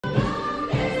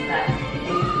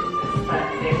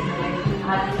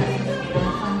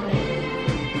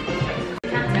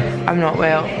I'm not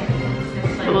well.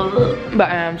 But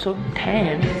I am so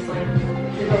tan.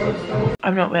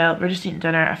 I'm not well, we're just eating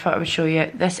dinner. I thought I would show you.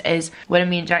 This is one of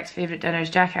me and Jack's favourite dinners.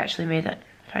 Jack actually made it.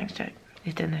 Thanks, Jack.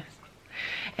 He's done this.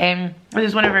 This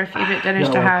is one of our favourite dinners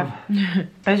to have.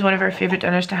 This is one of our favourite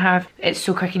dinners to have. It's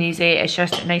so quick and easy. It's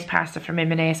just a nice pasta from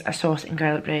M&S, a sauce and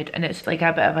garlic bread. And it's like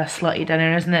a bit of a slutty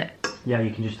dinner, isn't it? Yeah,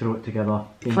 you can just throw it together.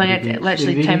 Fling it,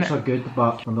 literally 10 minutes. Are good,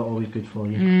 but they're not always good for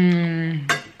you.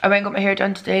 I went and got my hair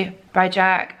done today by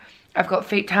Jack. I've got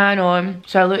fake tan on,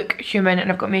 so I look human,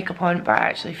 and I've got makeup on, but I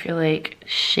actually feel like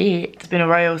shit. It's been a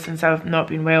while since I've not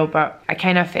been well, but I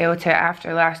kind of felt it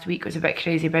after last week was a bit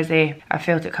crazy busy. I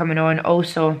felt it coming on.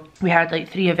 Also, we had like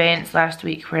 3 events last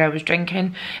week where I was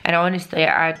drinking, and honestly,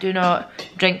 I do not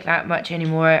drink that much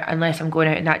anymore unless I'm going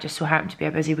out, and that just so happened to be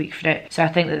a busy week for it. So I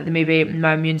think that maybe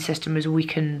my immune system was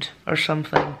weakened or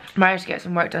something. Managed to get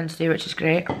some work done today, which is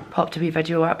great. Popped a wee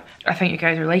video up. I think you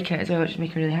guys are liking it as well, which is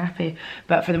making me really happy.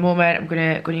 But for the moment, I'm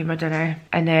gonna go eat my dinner,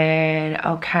 and then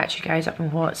I'll catch you guys up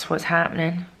on what's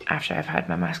happening after I've had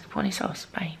my mascarpone sauce.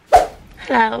 Bye.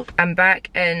 Hello. I'm back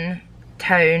in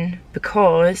town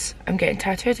because I'm getting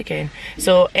tattooed again.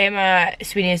 So Emma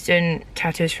Sweeney is doing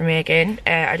tattoos for me again.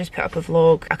 I just put up a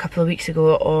vlog a couple of weeks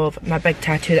ago of my big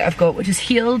tattoo that I've got, which is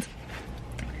healed.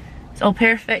 It's all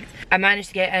perfect. I managed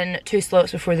to get in 2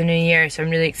 slots before the new year, so I'm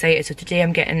really excited. So today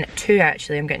I'm getting 2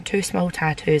 actually. I'm getting 2 small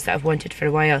tattoos that I've wanted for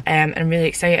a while. And I'm really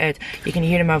excited. You can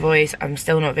hear in my voice, I'm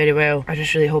still not very well. I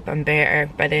just really hope I'm better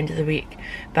by the end of the week.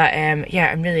 But yeah,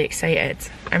 I'm really excited.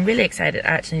 I'm really excited. I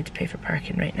actually need to pay for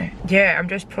parking right now. Yeah, I'm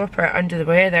just proper under the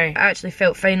weather. I actually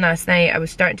felt fine last night. I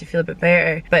was starting to feel a bit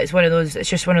better, but it's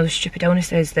just one of those stupid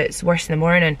illnesses that's worse in the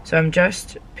morning. So I'm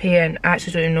just paying. I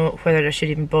actually don't even know whether I should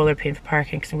even bother paying for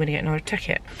parking because I'm going to get another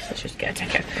ticket. Let's just get a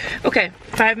ticket. Okay,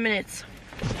 5 minutes.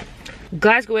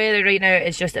 Glasgow weather right now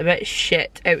is just a bit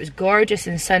shit. It was gorgeous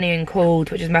and sunny and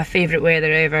cold, which is my favourite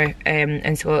weather ever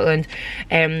in Scotland.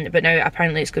 But now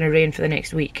apparently it's going to rain for the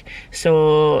next week.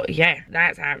 So yeah,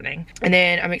 that's happening. And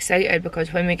then I'm excited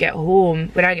because when I get home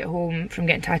from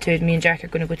getting tattooed, me and Jack are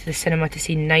going to go to the cinema to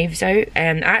see Knives Out.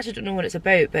 I actually don't know what it's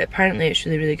about, but apparently it's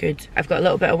really, really good. I've got a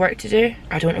little bit of work to do.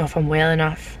 I don't know if I'm well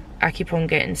enough. I keep on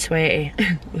getting sweaty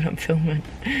when I'm filming,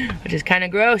 which is kind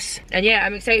of gross. And yeah,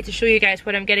 I'm excited to show you guys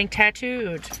what I'm getting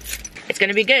tattooed. It's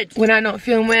gonna be good. When I'm not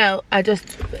feeling well, I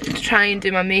just try and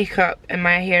do my makeup and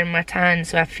my hair and my tan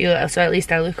so at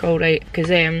least I look alright. Because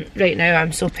right now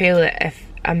I'm so pale that if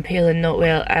I'm pale and not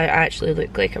well, I actually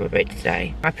look like I'm about to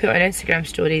die. I put on Instagram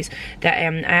stories that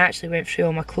I actually went through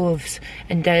all my clothes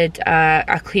and did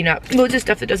a clean up. Loads of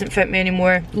stuff that doesn't fit me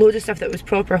anymore, loads of stuff that was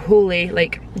proper wholly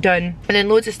like done, and then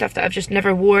loads of stuff that I've just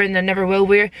never worn and never will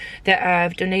wear that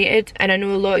I've donated. And I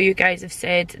know a lot of you guys have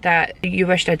said that you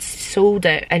wished I'd sold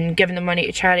it and given the money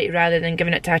to charity rather than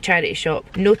giving it to a charity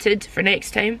shop. Noted for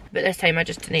next time, but this time I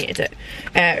just donated it.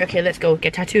 Okay, let's go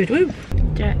get tattooed. Woo!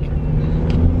 Jack.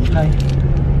 Hi.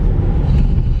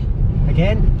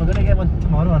 Again, we're gonna get one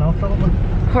tomorrow and off probably.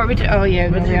 What we do? Oh yeah,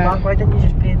 we do. Why didn't you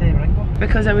just pay the Ringo?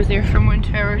 Because I was there for more than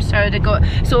 2 hours, so I'd have got.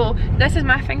 So this is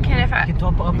my thinking. If I you can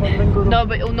top it up on Ringo though. No,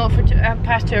 but not for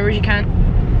past 2 hours. You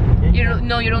can't. Yeah,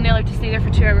 no, you're only allowed to stay there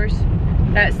for 2 hours.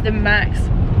 That's the max.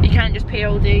 You can't just pay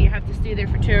all day. You have to stay there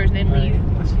for 2 hours and then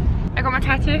leave. I got my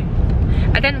tattoo.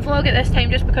 I didn't vlog it this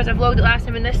time just because I vlogged it last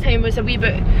time, and this time was a wee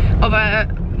bit of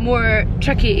a more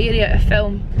tricky area to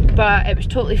film, but it was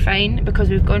totally fine because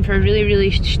we've gone for really,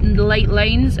 really light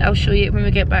lines. I'll show you when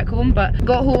we get back home. But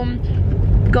got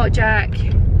home, got Jack.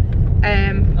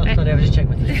 Oh, sorry, I was just checking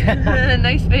with you.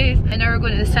 Nice face. And now we're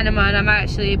going to the cinema, and I'm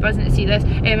actually buzzing to see this.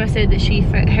 Emma said that she's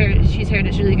heard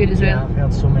it's really good as well. Yeah, I've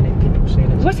heard so many people saying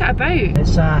it. What's that about?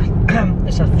 It's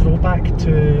a throwback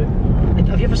to.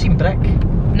 Have you ever seen Brick?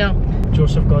 No.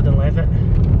 Joseph Gordon-Levitt.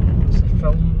 It's a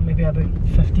film maybe about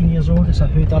 15 years old. It's a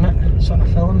whodunit sort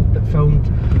of film, but filmed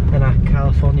in a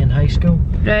Californian high school.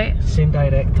 Right. Same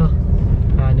director,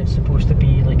 and it's supposed to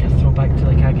be like a throwback to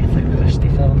like Agatha Christie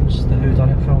films, the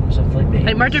whodunit films of like the 80s.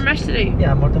 Like murder mystery?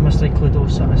 Yeah, murder mystery, Cluedo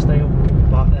sort of style.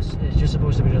 But it's just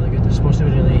supposed to be really good. It's supposed to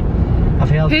be really. I've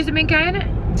heard. Who's the main guy in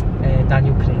it?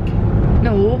 Daniel Craig.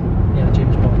 No. Yeah,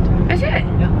 James Bond. Is it?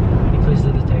 Yeah, he plays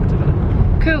the detective in it.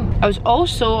 Cool. I was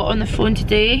also on the phone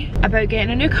today about getting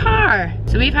a new car.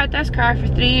 So we've had this car for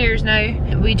 3 years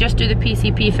now. We just do the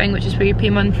PCP thing, which is where you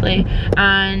pay monthly,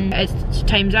 and it's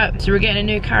time's up. So we're getting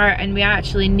a new car, and we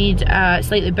actually need a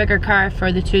slightly bigger car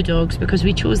for the 2 dogs because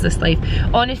we chose this life.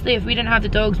 Honestly, if we didn't have the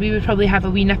dogs, we would probably have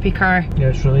a wee nippy car. Yeah,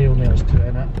 it's really only us 2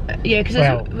 in it. Yeah, because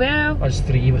well, us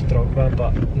 3 with Drogba,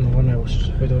 but no one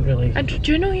else. We don't really. And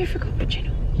do you know you forgot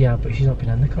Pacino? Yeah, but she's not been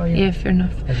in the car yet. Yeah, fair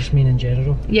enough. I just mean in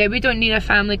general. Yeah, we don't need a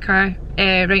family car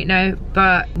right now,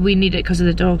 but we need it because of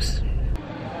the dogs.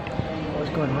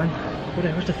 What's going on?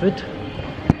 Where's the food?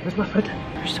 Where's my food?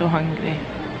 We're so hungry.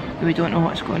 We don't know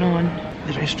what's going on.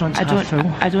 The restaurant's half full.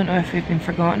 I don't know if we've been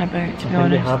forgotten about, to be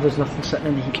honest. We have, there's nothing sitting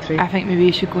in the heat tray. I think maybe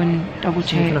we should go and double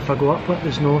check. Even if I go up, but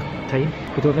there's no time.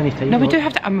 We don't have any time. No, we do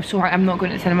have to. I'm not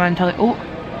going to the cinema until like, oh.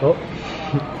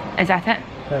 Is that it?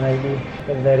 That might be.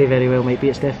 It very, very well might be.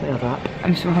 It's definitely a wrap.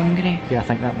 I'm so hungry. Yeah, I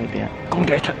think that might be it. Go and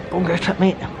get it. Go and get it,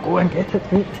 mate. Go and get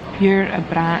it, mate. You're a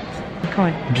brat. Come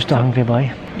on. I'm just a hungry boy.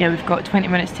 Yeah, we've got 20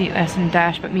 minutes to eat this and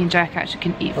dash, but me and Jack actually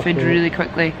can eat food really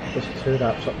quickly. There's 2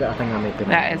 wraps up there. I think that might be it.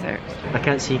 That is it. I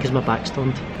can't see because my back's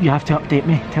turned. You have to update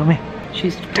me. Tell me.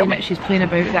 She's playing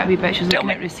about that wee bit. She's looking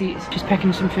at receipts. She's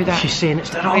picking some food up. She's saying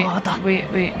it's the wrong order.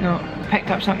 Wait, no. Picked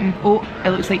up something. Oh, it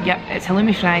looks like, yep, it's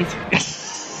halloumi fries. Yes!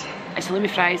 It's halloumi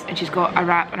fries, and she's got a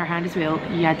wrap in her hand as well.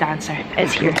 Yeah, dancer.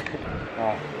 It's here.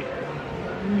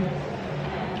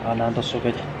 Oh, Nando's so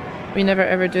good. We never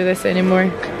ever do this anymore.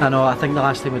 I know, I think the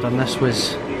last time we done this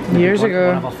was years ago.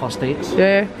 One of our first dates.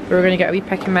 Yeah, we were going to get a wee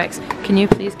pick and mix. Can you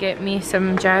please get me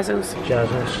some Jazzles?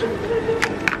 Jazzles.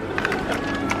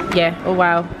 Yeah, oh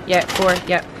wow. Yeah, 4,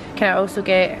 yep. Can I also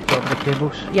get... Strawberry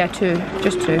cables? Yeah, 2.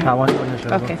 Just 2. I want one as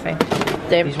well. Okay, fine.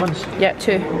 These ones? Yeah,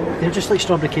 2. They're just like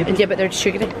strawberry cables? Yeah, but they're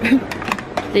sugary.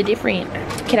 They're different.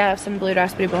 Can I have some blue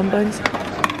raspberry bonbons?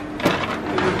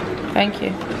 Thank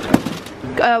you.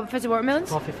 Fizzy watermelons?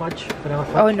 Coffee fudge, vanilla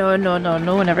fudge. Oh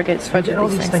no one ever gets fudge. All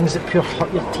these things that pure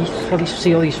hurt your teeth.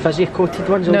 All these fizzy coated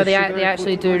ones. No, they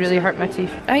actually do really hurt my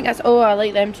teeth. I think that's, I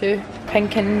like them too.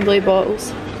 Pink and blue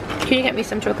bottles. Can you get me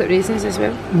some chocolate raisins as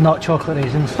well? Not chocolate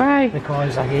raisins. Why?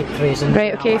 Because I hate raisins.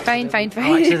 Right, okay, fine. I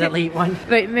accidentally eat one.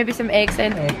 Right, maybe some eggs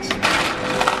then. Eggs.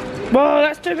 Whoa,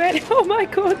 that's too many. Oh my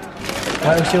god.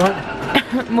 What else do you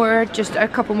want? More, just a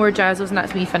couple more Jazzles and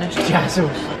that's me finished.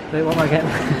 Jazzles. Right, what am I getting?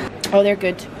 Oh, they're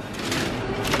good.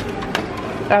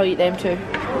 I'll eat them too.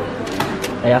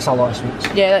 Yeah, that's a lot of sweets.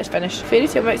 Yeah, that's finished. Fairy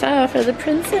tale mix. Ah, for the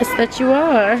princess that you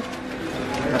are.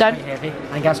 That's done. quite heavy.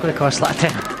 I think that's going to cost like a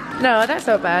 £10. No, that's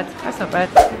not bad. That's not bad.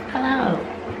 Hello.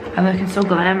 I'm looking so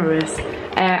glamorous.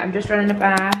 I'm just running a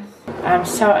bath. I'm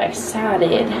so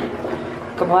excited.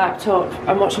 Got my laptop.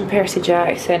 I'm watching Percy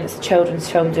Jackson. It's a children's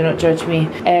film, do not judge me.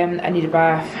 I need a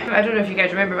bath. I don't know if you guys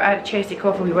remember, but I had a chesty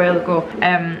cough a wee while ago.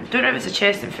 Don't know if it's a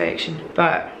chest infection,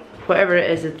 but whatever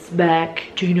it is, it's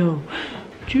back. Do you know?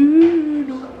 Do you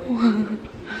know?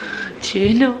 Do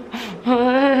you know?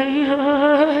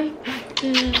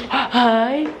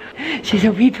 Hi. She's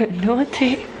a wee bit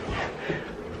naughty.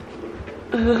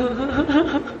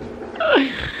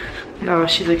 No,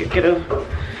 she's like a girl.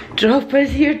 Drop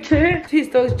is here too. These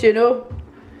dogs, Juno.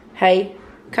 Hi,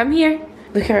 come here.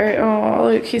 Look at her.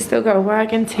 Oh, look, he's still got a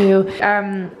wagging tail.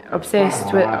 I'm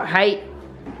obsessed with. Hi.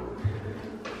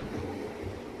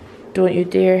 Don't you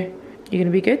dare. You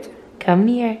gonna be good? Come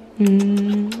here.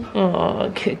 Oh,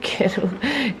 good girl.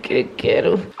 Good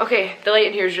girl. Okay, the light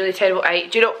in here is really terrible.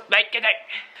 Juno, right, get out.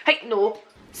 Hey, no.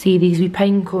 See these wee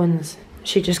pine cones?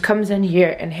 She just comes in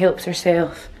here and helps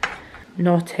herself.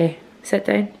 Naughty. Sit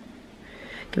down.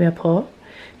 Give me a paw.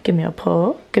 Give me a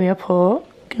paw. Give me a paw.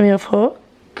 Give me a paw.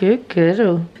 Good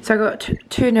girl. So I got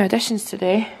two new additions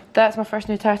today. That's my first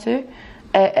new tattoo.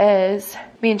 It is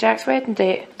me and Jack's wedding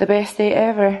date. The best date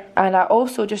ever. And I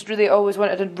also just really always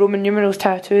wanted a Roman numerals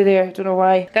tattoo there. Don't know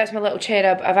why. That's my little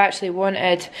cherub. I've actually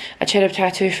wanted a cherub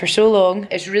tattoo for so long.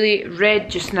 It's really red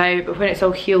just now, but when it's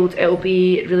all healed, it'll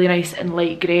be really nice and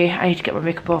light grey. I need to get my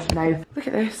makeup off now. Look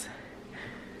at this.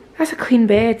 That's a clean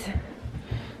bed.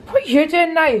 What are you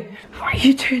doing now? What are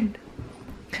you doing?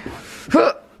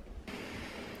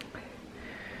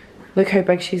 Look how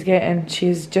big she's getting.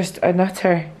 She's just a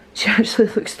nutter. She actually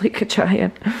looks like a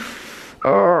giant.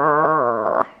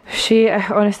 She,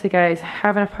 honestly guys,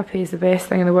 having a puppy is the best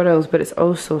thing in the world, but it's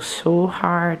also so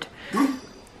hard.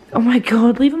 Oh my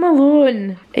god, leave him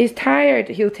alone. He's tired,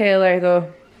 he'll tell her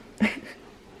though.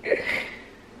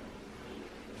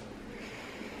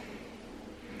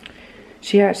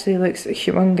 She actually looks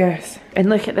humongous. And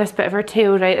look at this bit of her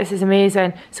tail, right? This is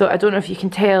amazing. So I don't know if you can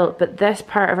tell, but this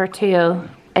part of her tail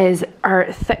is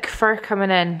our thick fur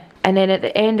coming in. And then at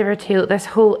the end of her tail, this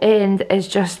whole end is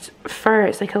just fur.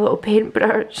 It's like a little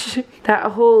paintbrush.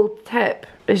 That whole tip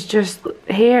is just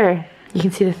hair. You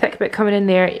can see the thick bit coming in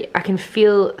there. I can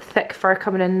feel thick fur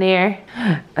coming in there.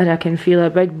 And I can feel a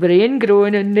big brain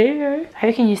growing in there.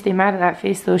 How can you stay mad at that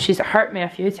face though? She's hurt me a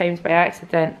few times by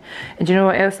accident. And do you know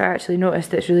what else I actually noticed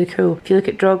that's really cool? If you look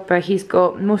at Drogba, he's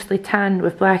got mostly tan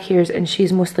with black ears and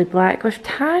she's mostly black with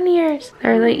tan ears.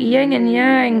 They're like yin and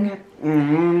yang.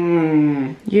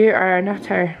 You are a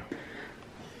nutter.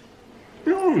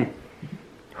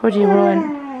 What do you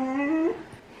want?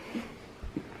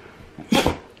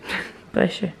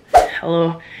 Bless you.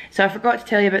 Hello. So I forgot to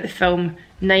tell you about the film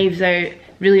Knives Out.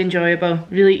 Really enjoyable,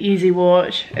 really easy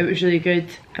watch. It was really good.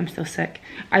 I'm still sick.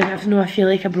 I feel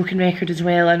like a broken record as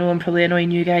well. I know I'm probably annoying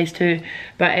you guys too,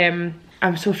 but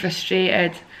I'm so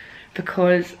frustrated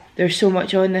because there's so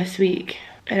much on this week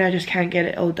and I just can't get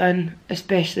it all done,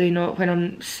 especially not when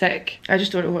I'm sick. I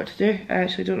just don't know what to do. I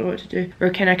actually don't know what to do.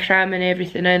 We're kind of cramming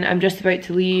everything in. I'm just about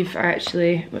to leave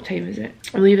actually. What time is it?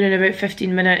 I'm leaving in about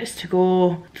 15 minutes to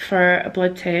go for a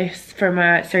blood test for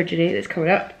my surgery that's coming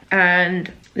up.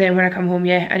 And then when I come home,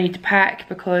 yeah, I need to pack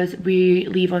because we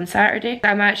leave on Saturday.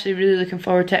 I'm actually really looking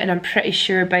forward to it and I'm pretty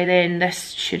sure by then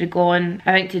this should have gone.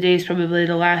 I think today's probably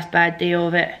the last bad day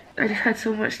of it. I just had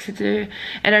so much to do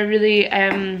and I really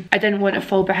I didn't want to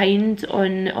fall behind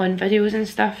on videos and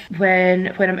stuff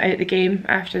when I'm out the game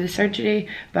after the surgery,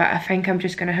 but I think I'm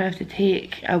just gonna have to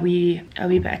take a wee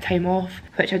bit of time off,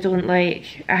 which I don't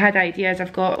like. I had ideas,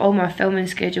 I've got all my filming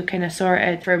schedule kind of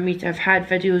sorted for me to have had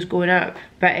videos going up,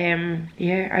 but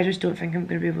yeah, I just don't think I'm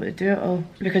gonna be able to do it all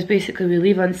because basically we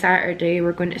leave on Saturday.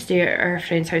 We're going to stay at our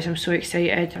friend's house. I'm so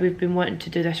excited. We've been wanting to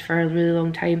do this for a really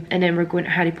long time, and then we're going to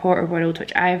Harry Potter World,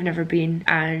 which I've never been,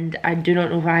 and I do not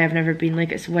know why I've never been.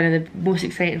 Like, it's one of the most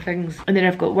exciting things. And then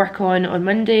I've got work on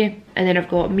Monday, and then I've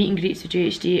got meet and greets with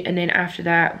JHD, and then after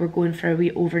that we're going for a wee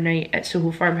overnight at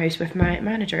Soho Farmhouse with my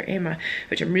manager Emma,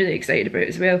 which I'm really excited about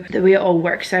as well. The way it all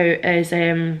works out is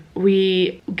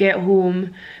we get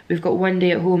home, we've got one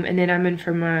day at home, and then I'm in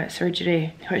for my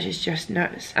surgery, which is just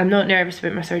nuts. I'm not nervous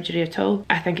about my surgery at all.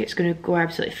 I think it's going to go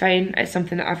absolutely fine. It's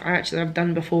something that I've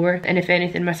done before, and if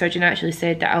anything, my surgeon actually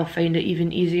said that I'll find it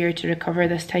even easier to recover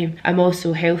this time. I'm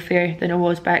also healthier than I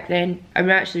was back then. I'm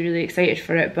actually really excited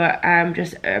for it, but I'm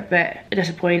just a bit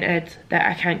disappointed that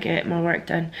I can't get my work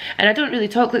done. And I don't really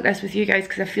talk like this with you guys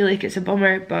because I feel like it's a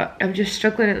bummer, but I'm just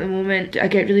struggling at the moment. I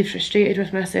get really frustrated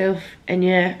with myself, and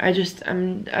yeah, I'm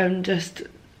just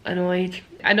annoyed.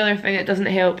 Another thing that doesn't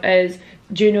help is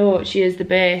Juno. She is the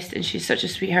best and she's such a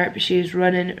sweetheart, but she is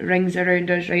running rings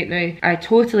around us right now. I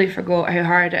totally forgot how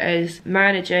hard it is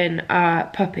managing a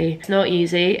puppy. It's not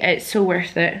easy. It's so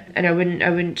worth it, and I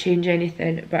wouldn't change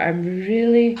anything, but I'm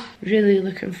really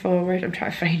looking forward. I'm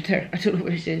trying to find her. I don't know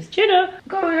where she is. Juno,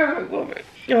 go here, go over.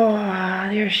 Oh,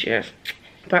 there she is.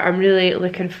 But I'm really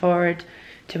looking forward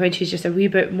to when she's just a wee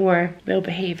bit more well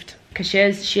behaved, because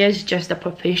she is just a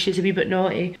puppy. She's a wee bit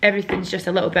naughty. Everything's just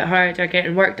a little bit harder.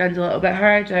 Getting work done's a little bit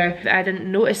harder. I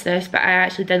didn't notice this, but I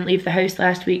actually didn't leave the house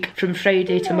last week from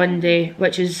Friday to Monday,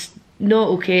 which is not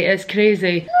okay. It's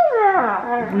crazy.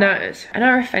 Nuts.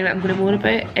 Another thing that I'm going to moan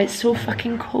about, it's so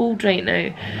fucking cold right now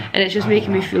and it's just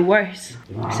making me feel worse.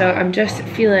 So I'm just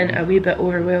feeling a wee bit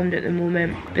overwhelmed at the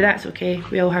moment, but that's okay.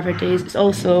 We all have our days. It's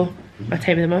also my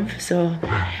time of the month, so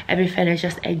everything is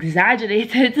just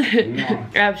exaggerated.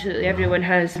 Absolutely everyone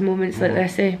has moments like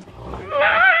this, eh?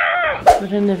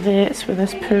 We're in the vets with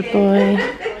this poor boy.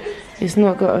 He's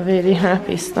not got a very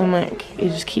happy stomach. He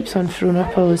just keeps on throwing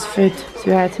up all his food. So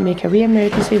we had to make a wee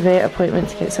emergency vet appointment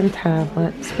to get some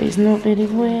tablets, but he's not very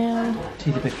well.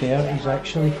 See, to be fair, he's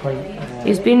actually quite...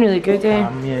 he's been really good, eh?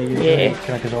 Yeah, usually he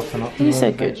kind of goes off and up. He's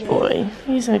a good boy.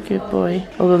 He's a good boy.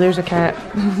 Although there's a cat.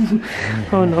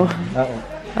 Oh no.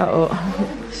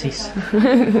 Uh-oh. Cease.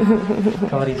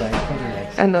 Cover his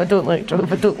eyes. I know, don't look,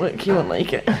 but don't look, you won't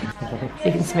like it.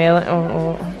 You can smell it.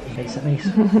 Oh. Nice and nice.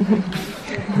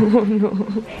 Oh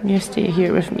no. You stay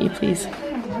here with me, please.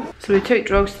 So we took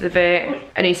Drogs to the vet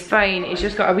and he's fine. He's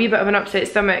just got a wee bit of an upset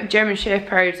stomach. German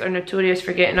Shepherds are notorious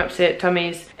for getting upset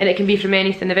tummies, and it can be from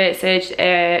anything. The vet said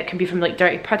it can be from like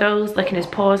dirty puddles, licking his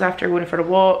paws after going for a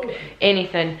walk,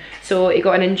 anything. So he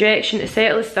got an injection to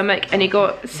settle his stomach and he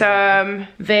got some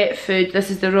vet food. This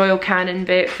is the Royal Canin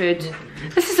vet food.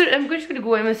 I'm just going to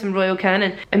go in with some Royal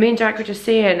Canin. And me and Jack were just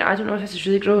saying, I don't know if this is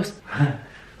really gross,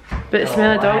 but the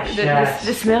smell of dog,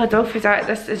 the smell of dog food,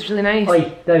 this is really nice.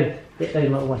 Oi, down. Get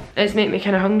down, little one. It's making me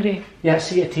kind of hungry. Yeah, I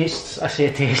say it tastes.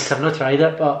 I've not tried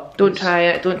it, but... Don't try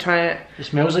it. It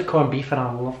smells like corned beef and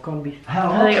I love corned beef.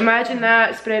 Like, imagine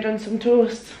that spread on some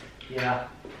toast. Yeah.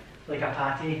 Like a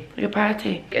patty. Like a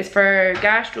patty. It's for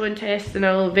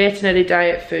gastrointestinal veterinary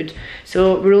diet food.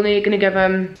 So we're only going to give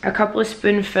him a couple of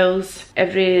spoonfuls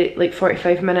every like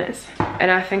 45 minutes.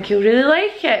 And I think he'll really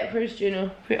like it. Where's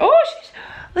Juno? Oh,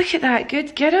 look at that.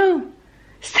 Good girl.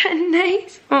 Sitting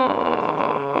nice.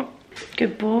 Aww.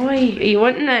 Good boy. Are you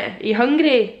wanting it? Are you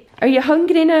hungry? Are you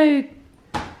hungry now?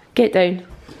 Get down.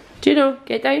 Juno,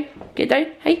 get down. Get down.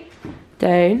 Hey.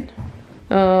 Down.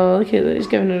 Oh, look at that. He's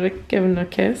giving her a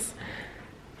kiss.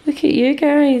 Look at you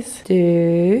guys.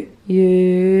 Do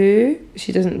you?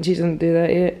 She doesn't do that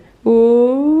yet.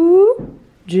 Oh,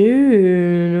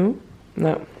 Juno.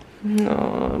 No.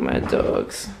 Oh, my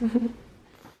dogs.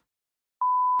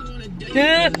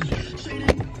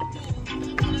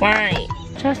 Why?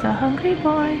 Just a hungry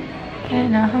boy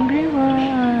in a hungry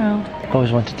world.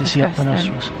 Always wanted to see up the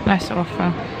nostrils. That's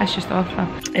awful. That's just awful.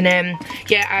 And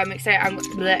yeah, I'm excited. I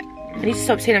need to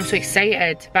stop saying I'm so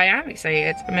excited, but I am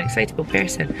excited. I'm an excitable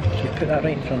person. Should we put that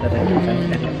right in front of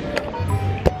everything?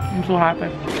 I'm so happy.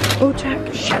 Oh,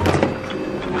 Jack. Shit.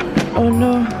 Oh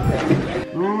no.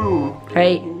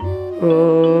 Hey.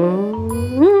 Oh.